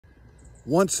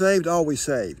Once saved, always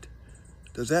saved.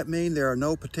 Does that mean there are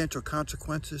no potential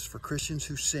consequences for Christians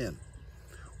who sin?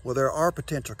 Well, there are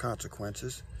potential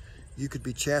consequences. You could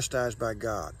be chastised by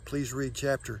God. Please read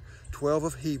chapter 12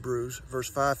 of Hebrews, verse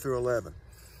 5 through 11.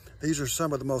 These are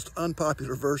some of the most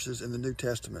unpopular verses in the New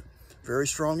Testament. Very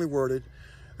strongly worded.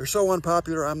 They're so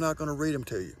unpopular, I'm not going to read them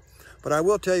to you. But I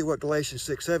will tell you what Galatians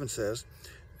 6:7 says.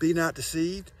 Be not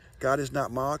deceived, God is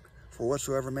not mocked, for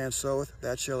whatsoever man soweth,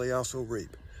 that shall he also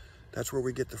reap. That's where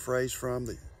we get the phrase from,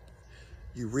 that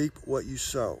you reap what you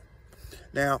sow.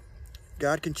 Now,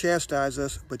 God can chastise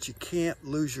us, but you can't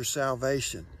lose your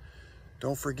salvation.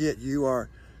 Don't forget, you are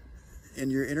in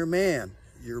your inner man.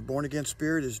 Your born-again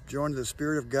spirit is joined to the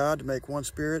Spirit of God to make one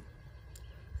spirit.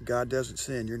 God doesn't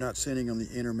sin. You're not sinning on the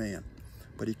inner man.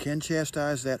 But he can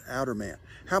chastise that outer man.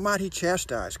 How might he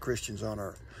chastise Christians on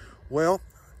earth? Well,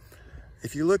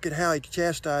 if you look at how he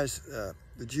chastised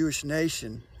the Jewish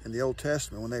nation in the Old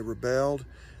Testament when they rebelled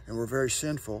and were very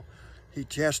sinful, he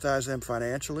chastised them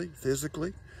financially, physically.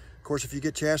 Of course, if you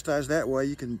get chastised that way,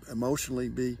 you can emotionally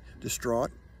be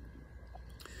distraught.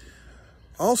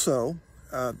 Also,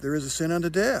 there is a sin unto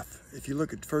death. If you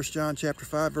look at 1 John chapter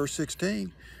 5, verse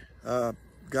 16,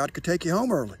 God could take you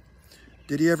home early.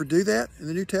 Did he ever do that in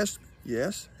the New Testament?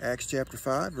 Yes. Acts chapter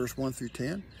 5, verse 1 through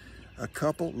 10. A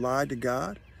couple lied to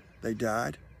God. They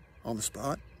died on the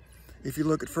spot. If you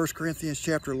look at 1 Corinthians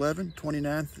chapter 11,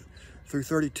 29 through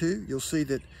 32, you'll see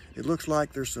that it looks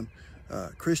like there's some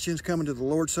Christians coming to the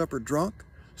Lord's Supper drunk.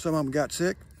 Some of them got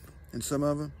sick, and some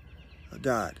of them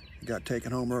died, got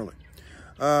taken home early.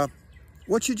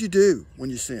 What should you do when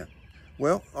you sin?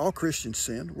 Well, all Christians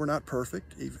sin. We're not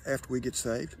perfect even after we get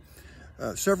saved.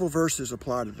 Several verses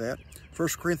apply to that. 1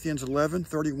 Corinthians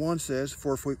 11:31 says,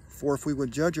 For if we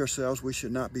would judge ourselves, we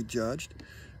should not be judged.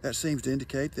 That seems to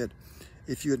indicate that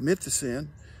if you admit the sin,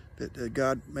 that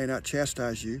God may not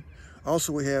chastise you.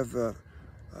 Also, we have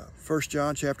 1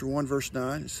 John chapter 1, verse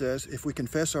 9. It says, If we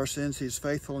confess our sins, he is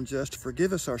faithful and just to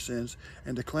forgive us our sins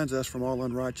and to cleanse us from all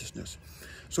unrighteousness.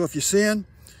 So if you sin,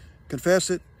 confess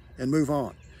it and move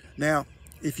on. Now,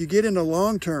 if you get into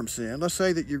long-term sin, let's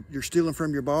say that you're stealing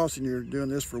from your boss and you're doing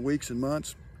this for weeks and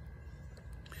months,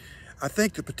 I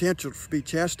think the potential to be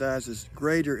chastised is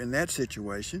greater in that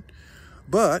situation,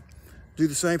 but do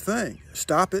the same thing.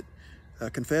 Stop it,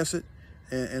 confess it,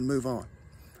 and move on.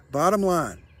 Bottom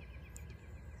line,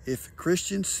 if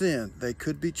Christians sin, they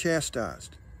could be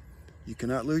chastised. You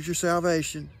cannot lose your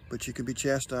salvation, but you can be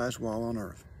chastised while on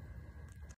earth.